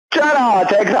Jenna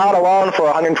takes out a loan for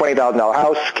a $120,000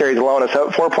 house, carries a loan at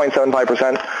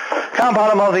 4.75%,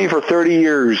 compounded monthly for 30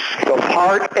 years. So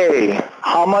part A,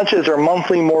 how much is her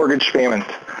monthly mortgage payment?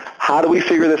 How do we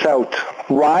figure this out?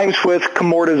 Rhymes with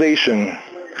amortization.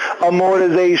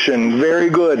 Amortization, very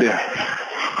good.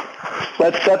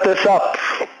 Let's set this up.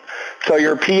 So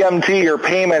your PMT, your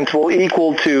payment, will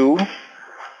equal to,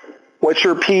 what's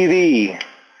your PV?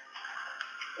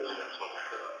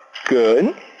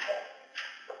 Good.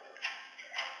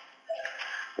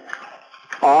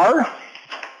 R?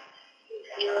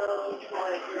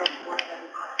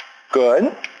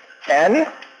 Good. N?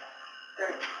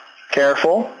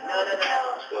 Careful.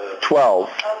 12.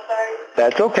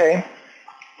 That's okay.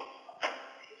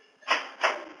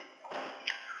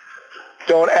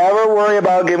 Don't ever worry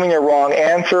about giving a wrong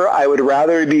answer. I would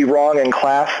rather be wrong in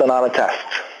class than on a test.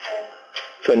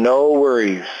 So no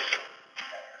worries.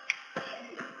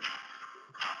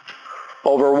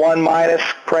 Over 1 minus,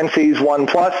 parentheses 1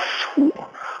 plus,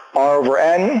 R over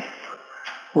N,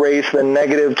 raised to the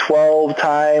negative 12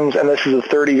 times, and this is a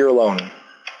 30-year loan.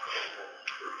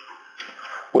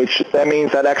 Which, that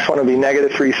means that X1 would be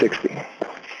negative 360.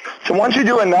 So once you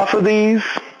do enough of these,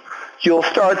 you'll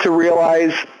start to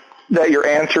realize that your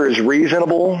answer is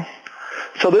reasonable.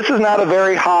 So this is not a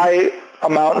very high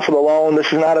amount for the loan. This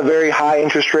is not a very high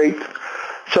interest rate.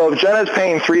 So if Jenna's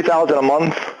paying $3,000 a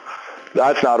month,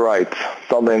 that's not right.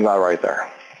 Something's not right there.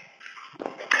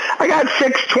 I got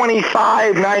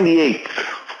 $625.98.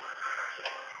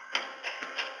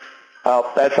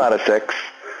 Oh, that's not a 6.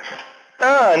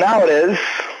 Now it is.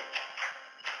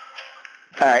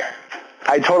 All right.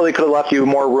 I totally could have left you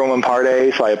more room in part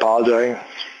A, so I apologize.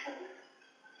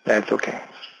 That's okay.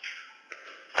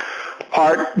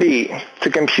 Part B, to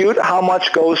compute how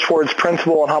much goes towards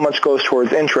principal and how much goes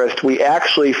towards interest, we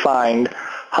actually find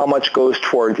how much goes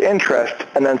towards interest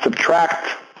and then subtract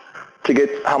to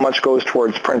get how much goes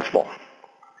towards principal.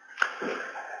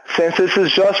 Since this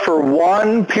is just for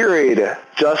one period,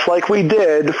 just like we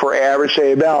did for average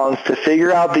daily balance, to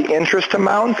figure out the interest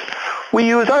amount, we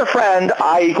use our friend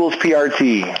I equals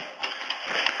PRT.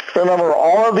 Remember,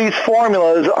 all of these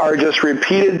formulas are just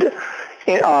repeated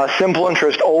simple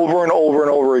interest over and over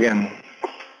and over again.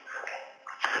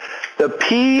 The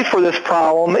P for this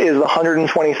problem is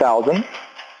 120,000.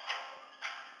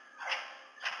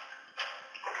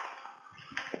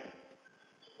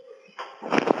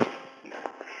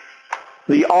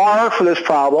 The R for this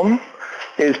problem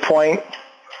is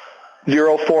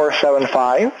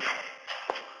 0.0475.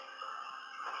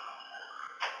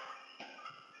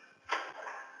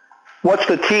 What's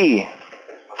the T?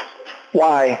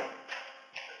 Why?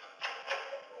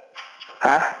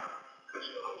 Huh?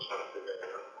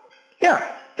 Yeah,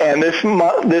 and this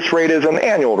rate is an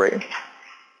annual rate.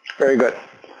 Very good.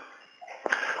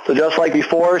 So just like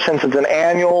before, since it's an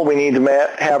annual, we need to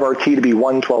have our T to be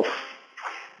 1/12.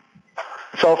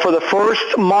 So for the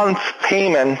first month's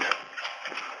payment,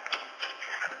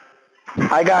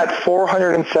 I got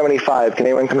 475. Can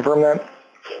anyone confirm that?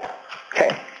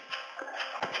 Okay.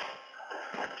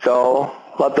 So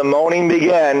let the moaning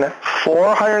begin.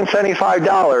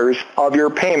 $475 of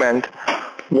your payment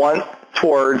went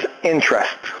towards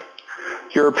interest.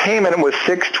 Your payment was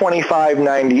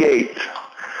 $625.98.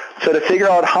 So to figure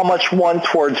out how much went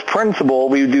towards principal,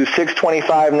 we would do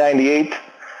 $625.98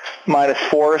 minus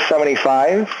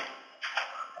 $475.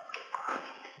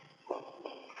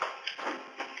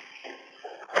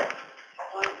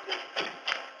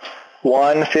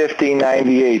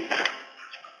 $150.98.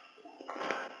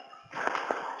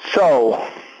 So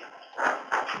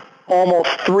almost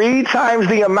 3 times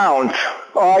the amount,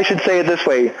 or I should say it this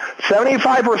way,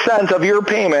 75% of your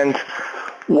payment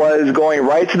was going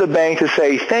right to the bank to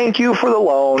say thank you for the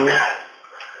loan,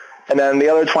 and then the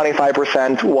other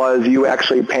 25% was you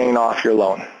actually paying off your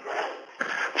loan.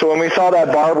 So when we saw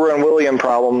that Barbara and William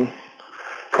problem,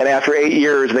 and after 8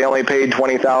 years they only paid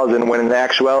 $20,000, when in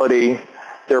actuality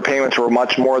their payments were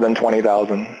much more than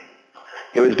 $20,000.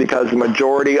 It was because the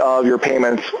majority of your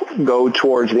payments go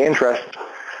towards the interest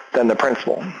than the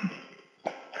principal.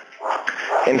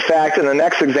 In fact, in the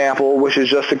next example, which is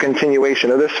just a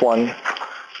continuation of this one,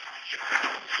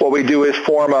 what we do is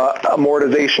form a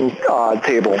amortization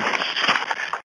table.